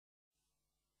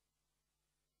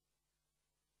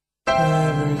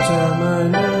Every time I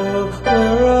know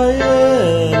where I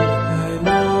am, I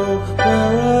know where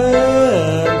I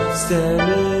am,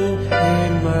 standing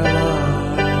in my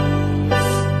life.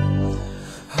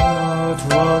 How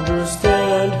to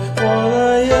understand what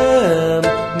I am,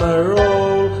 my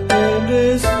role in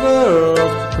this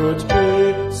world could be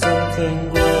something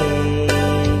great.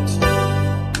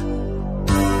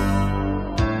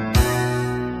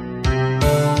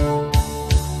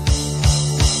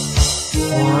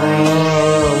 Why